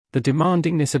The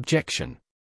Demandingness Objection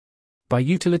by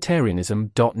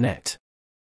utilitarianism.net.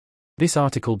 This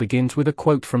article begins with a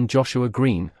quote from Joshua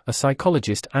Green, a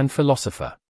psychologist and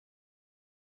philosopher.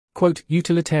 Quote,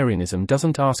 "Utilitarianism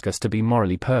doesn't ask us to be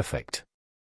morally perfect.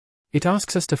 It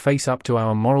asks us to face up to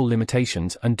our moral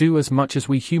limitations and do as much as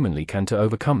we humanly can to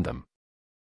overcome them."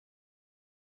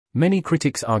 Many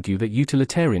critics argue that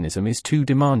utilitarianism is too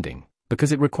demanding,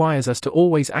 because it requires us to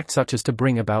always act such as to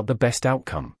bring about the best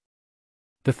outcome.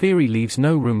 The theory leaves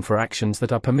no room for actions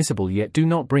that are permissible yet do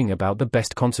not bring about the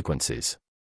best consequences.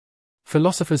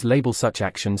 Philosophers label such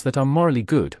actions that are morally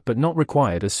good but not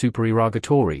required as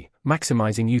supererogatory,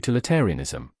 maximizing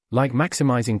utilitarianism, like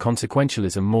maximizing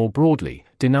consequentialism more broadly,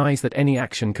 denies that any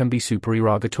action can be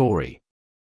supererogatory.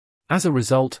 As a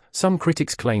result, some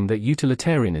critics claim that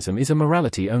utilitarianism is a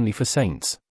morality only for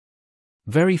saints.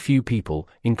 Very few people,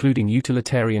 including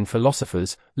utilitarian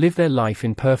philosophers, live their life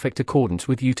in perfect accordance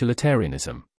with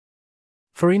utilitarianism.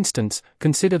 For instance,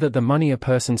 consider that the money a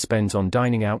person spends on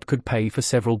dining out could pay for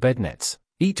several bednets,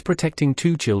 each protecting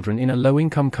 2 children in a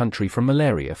low-income country from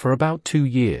malaria for about 2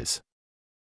 years.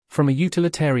 From a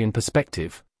utilitarian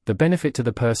perspective, the benefit to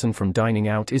the person from dining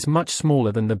out is much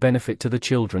smaller than the benefit to the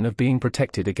children of being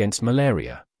protected against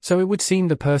malaria, so it would seem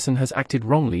the person has acted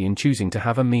wrongly in choosing to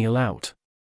have a meal out.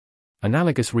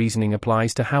 Analogous reasoning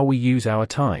applies to how we use our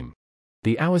time.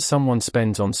 The hours someone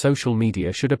spends on social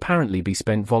media should apparently be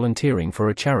spent volunteering for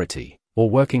a charity, or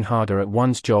working harder at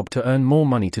one's job to earn more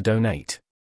money to donate.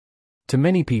 To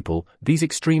many people, these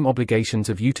extreme obligations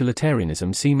of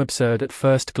utilitarianism seem absurd at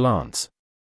first glance.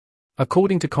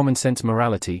 According to common sense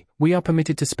morality, we are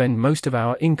permitted to spend most of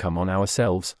our income on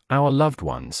ourselves, our loved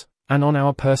ones, and on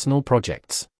our personal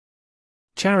projects.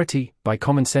 Charity, by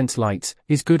common sense lights,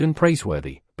 is good and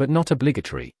praiseworthy, but not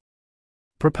obligatory.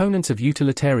 Proponents of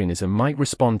utilitarianism might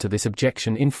respond to this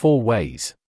objection in 4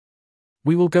 ways.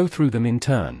 We will go through them in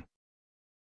turn.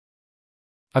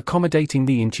 Accommodating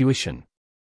the intuition.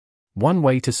 One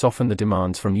way to soften the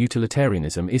demands from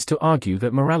utilitarianism is to argue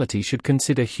that morality should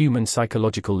consider human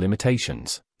psychological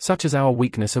limitations, such as our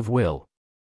weakness of will.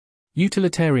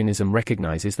 Utilitarianism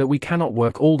recognizes that we cannot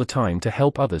work all the time to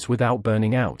help others without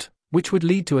burning out, which would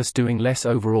lead to us doing less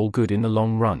overall good in the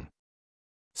long run.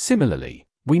 Similarly,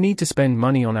 we need to spend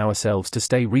money on ourselves to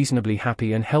stay reasonably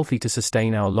happy and healthy to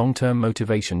sustain our long-term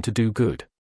motivation to do good.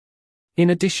 In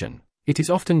addition, it is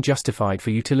often justified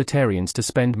for utilitarians to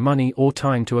spend money or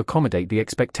time to accommodate the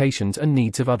expectations and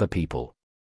needs of other people.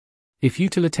 If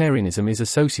utilitarianism is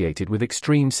associated with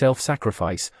extreme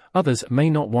self-sacrifice, others may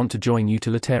not want to join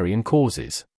utilitarian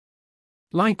causes.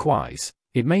 Likewise,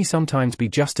 it may sometimes be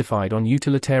justified on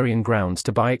utilitarian grounds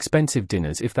to buy expensive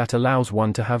dinners if that allows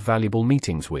one to have valuable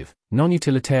meetings with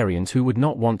non-utilitarians who would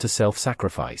not want to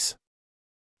self-sacrifice.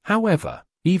 However,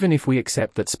 even if we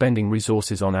accept that spending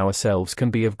resources on ourselves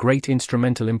can be of great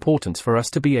instrumental importance for us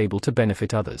to be able to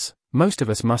benefit others, most of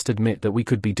us must admit that we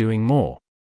could be doing more.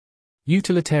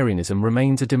 Utilitarianism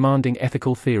remains a demanding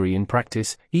ethical theory in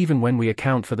practice, even when we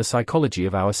account for the psychology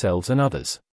of ourselves and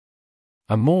others.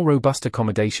 A more robust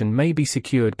accommodation may be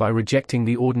secured by rejecting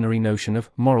the ordinary notion of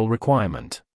moral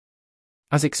requirement.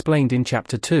 As explained in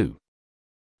Chapter 2,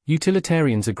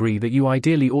 utilitarians agree that you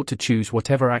ideally ought to choose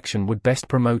whatever action would best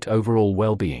promote overall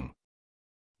well-being.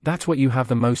 That's what you have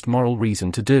the most moral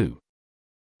reason to do.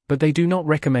 But they do not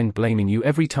recommend blaming you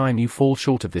every time you fall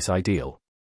short of this ideal.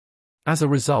 As a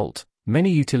result,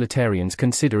 many utilitarians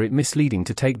consider it misleading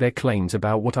to take their claims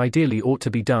about what ideally ought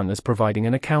to be done as providing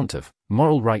an account of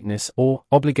moral rightness or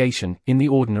obligation in the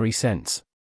ordinary sense.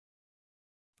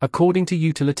 According to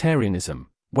utilitarianism,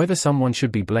 whether someone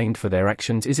should be blamed for their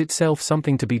actions is itself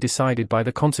something to be decided by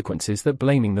the consequences that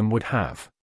blaming them would have.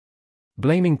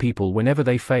 Blaming people whenever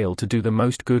they fail to do the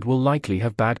most good will likely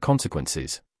have bad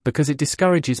consequences, because it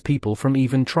discourages people from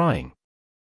even trying.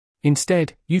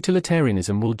 Instead,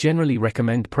 utilitarianism will generally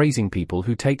recommend praising people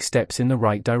who take steps in the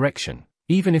right direction,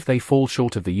 even if they fall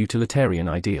short of the utilitarian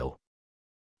ideal.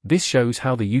 This shows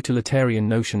how the utilitarian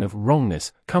notion of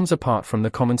wrongness comes apart from the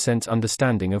common-sense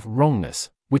understanding of wrongness,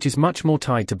 which is much more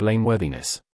tied to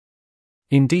blameworthiness.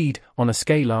 Indeed, on a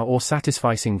scalar or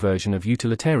satisficing version of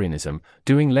utilitarianism,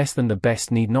 doing less than the best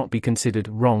need not be considered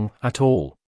wrong at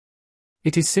all.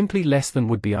 It is simply less than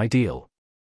would be ideal.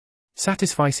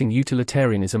 Satisficing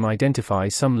utilitarianism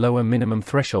identifies some lower minimum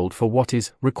threshold for what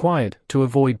is required to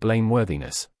avoid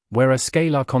blameworthiness, whereas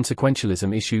scalar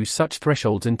consequentialism issues such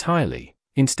thresholds entirely,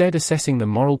 instead assessing the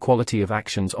moral quality of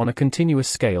actions on a continuous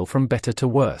scale from better to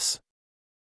worse.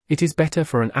 It is better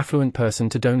for an affluent person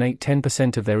to donate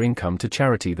 10% of their income to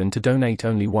charity than to donate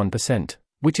only 1%,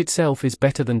 which itself is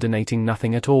better than donating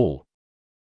nothing at all.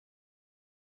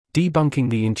 Debunking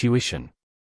the intuition.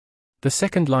 The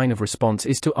second line of response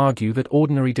is to argue that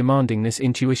ordinary demandingness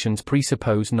intuitions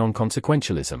presuppose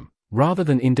non-consequentialism, rather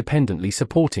than independently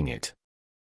supporting it.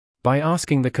 By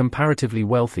asking the comparatively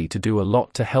wealthy to do a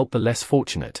lot to help the less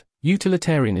fortunate,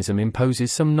 utilitarianism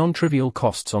imposes some non-trivial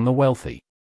costs on the wealthy.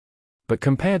 But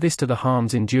compare this to the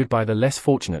harms endured by the less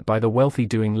fortunate by the wealthy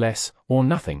doing less, or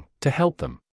nothing, to help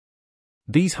them.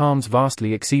 These harms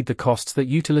vastly exceed the costs that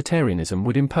utilitarianism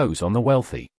would impose on the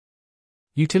wealthy.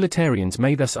 Utilitarians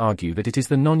may thus argue that it is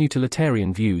the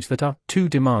non-utilitarian views that are too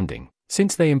demanding,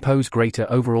 since they impose greater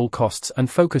overall costs and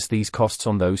focus these costs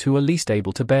on those who are least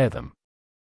able to bear them.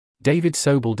 David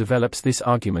Sobel develops this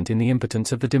argument in The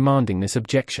Impotence of the Demandingness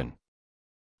Objection.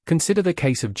 Consider the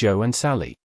case of Joe and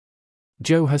Sally.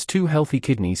 Joe has 2 healthy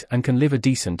kidneys and can live a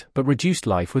decent but reduced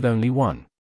life with only one.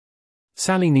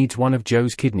 Sally needs one of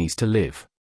Joe's kidneys to live.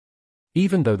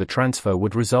 Even though the transfer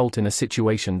would result in a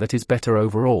situation that is better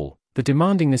overall, the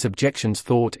demandingness objection's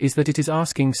thought is that it is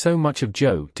asking so much of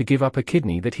Joe to give up a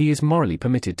kidney that he is morally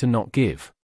permitted to not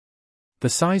give. The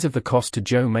size of the cost to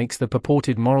Joe makes the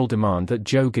purported moral demand that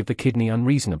Joe give the kidney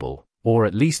unreasonable, or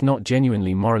at least not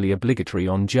genuinely morally obligatory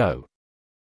on Joe.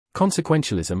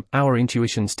 Consequentialism, our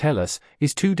intuitions tell us,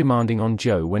 is too demanding on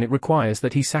Joe when it requires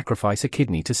that he sacrifice a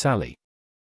kidney to Sally.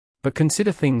 But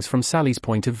consider things from Sally's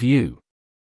point of view.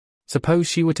 Suppose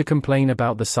she were to complain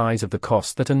about the size of the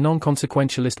cost that a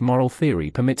non-consequentialist moral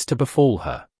theory permits to befall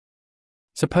her.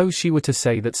 Suppose she were to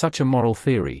say that such a moral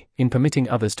theory, in permitting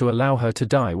others to allow her to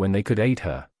die when they could aid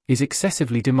her, is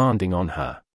excessively demanding on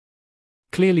her.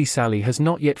 Clearly Sally has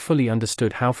not yet fully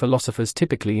understood how philosophers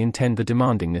typically intend the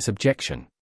demandingness objection.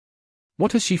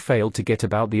 What has she failed to get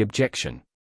about the objection?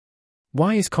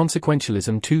 Why is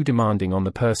consequentialism too demanding on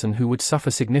the person who would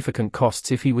suffer significant costs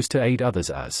if he was to aid others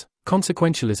as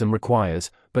consequentialism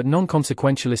requires, but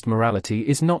non-consequentialist morality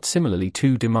is not similarly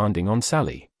too demanding on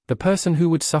Sally, the person who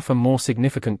would suffer more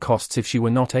significant costs if she were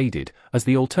not aided, as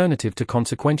the alternative to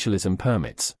consequentialism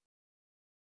permits?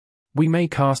 We may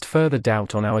cast further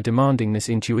doubt on our demandingness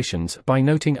intuitions by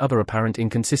noting other apparent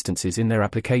inconsistencies in their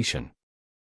application.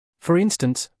 For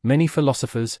instance, many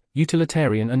philosophers,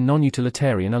 utilitarian and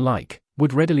non-utilitarian alike,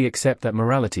 would readily accept that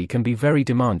morality can be very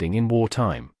demanding in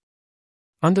wartime.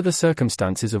 Under the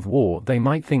circumstances of war, they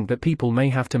might think that people may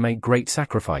have to make great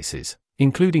sacrifices,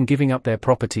 including giving up their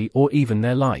property or even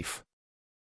their life.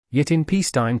 Yet in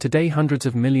peacetime today hundreds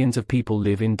of millions of people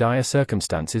live in dire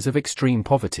circumstances of extreme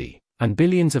poverty, and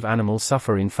billions of animals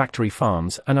suffer in factory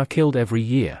farms and are killed every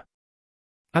year.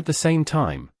 At the same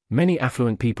time, many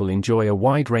affluent people enjoy a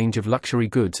wide range of luxury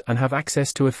goods and have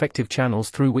access to effective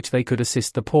channels through which they could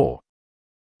assist the poor.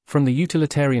 From the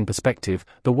utilitarian perspective,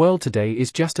 the world today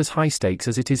is just as high stakes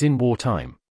as it is in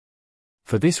wartime.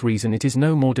 For this reason it is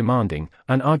no more demanding,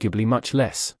 and arguably much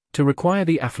less, to require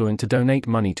the affluent to donate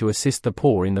money to assist the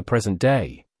poor in the present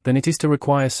day, than it is to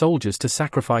require soldiers to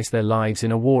sacrifice their lives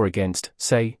in a war against,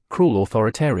 say, cruel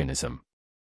authoritarianism.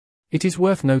 It is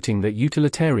worth noting that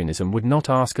utilitarianism would not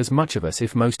ask as much of us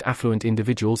if most affluent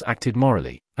individuals acted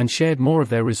morally, and shared more of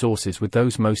their resources with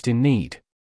those most in need.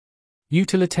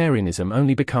 Utilitarianism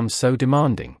only becomes so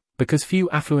demanding because few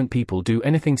affluent people do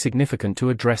anything significant to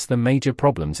address the major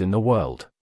problems in the world.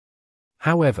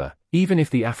 However, even if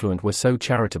the affluent were so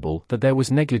charitable that there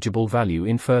was negligible value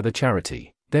in further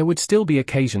charity, there would still be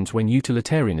occasions when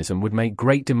utilitarianism would make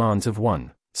great demands of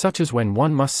one, such as when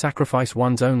one must sacrifice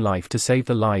one's own life to save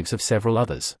the lives of several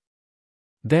others.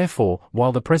 Therefore,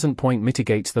 while the present point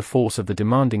mitigates the force of the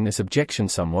demandingness objection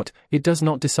somewhat, it does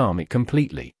not disarm it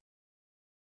completely.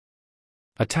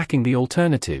 Attacking the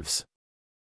alternatives.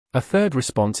 A third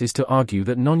response is to argue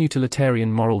that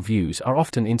non-utilitarian moral views are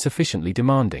often insufficiently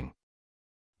demanding.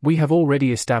 We have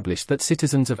already established that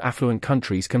citizens of affluent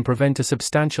countries can prevent a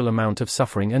substantial amount of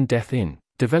suffering and death in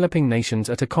developing nations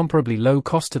at a comparably low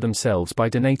cost to themselves by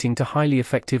donating to highly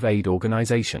effective aid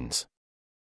organizations.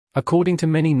 According to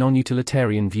many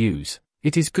non-utilitarian views,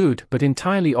 it is good but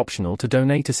entirely optional to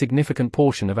donate a significant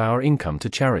portion of our income to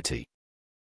charity.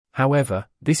 However,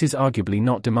 this is arguably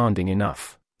not demanding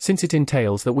enough, since it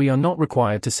entails that we are not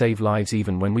required to save lives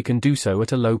even when we can do so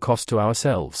at a low cost to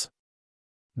ourselves.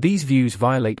 These views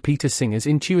violate Peter Singer's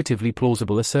intuitively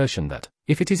plausible assertion that,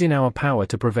 if it is in our power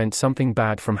to prevent something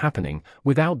bad from happening,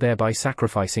 without thereby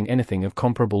sacrificing anything of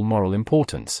comparable moral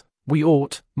importance, we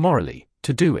ought, morally,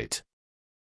 to do it.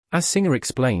 As Singer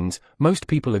explains, most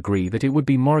people agree that it would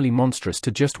be morally monstrous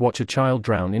to just watch a child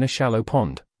drown in a shallow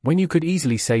pond, when you could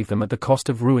easily save them at the cost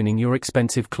of ruining your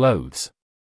expensive clothes.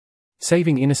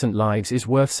 Saving innocent lives is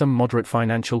worth some moderate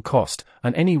financial cost,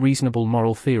 and any reasonable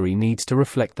moral theory needs to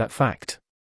reflect that fact.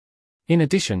 In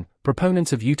addition,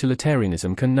 proponents of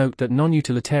utilitarianism can note that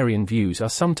non-utilitarian views are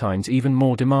sometimes even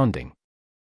more demanding.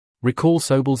 Recall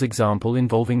Sobel's example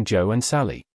involving Joe and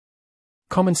Sally.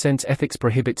 Common sense ethics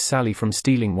prohibits Sally from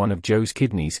stealing one of Joe's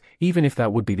kidneys, even if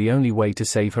that would be the only way to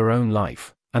save her own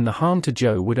life, and the harm to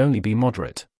Joe would only be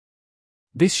moderate.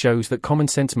 This shows that common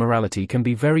sense morality can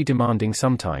be very demanding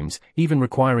sometimes, even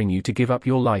requiring you to give up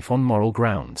your life on moral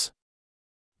grounds.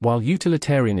 While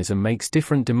utilitarianism makes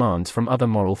different demands from other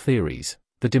moral theories,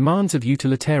 the demands of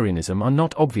utilitarianism are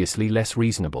not obviously less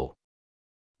reasonable.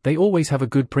 They always have a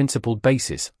good principled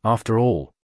basis, after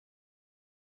all.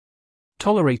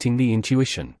 Tolerating the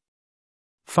intuition.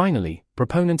 Finally,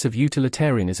 proponents of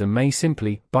utilitarianism may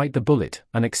simply bite the bullet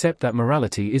and accept that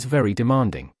morality is very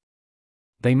demanding.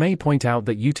 They may point out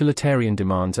that utilitarian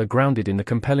demands are grounded in the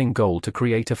compelling goal to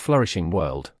create a flourishing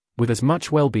world, with as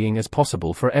much well-being as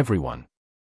possible for everyone.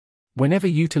 Whenever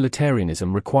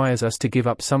utilitarianism requires us to give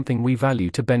up something we value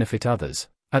to benefit others,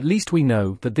 at least we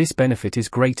know that this benefit is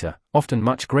greater, often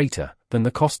much greater, than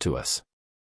the cost to us.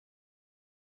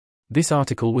 This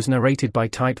article was narrated by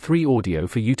Type 3 Audio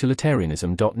for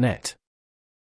utilitarianism.net.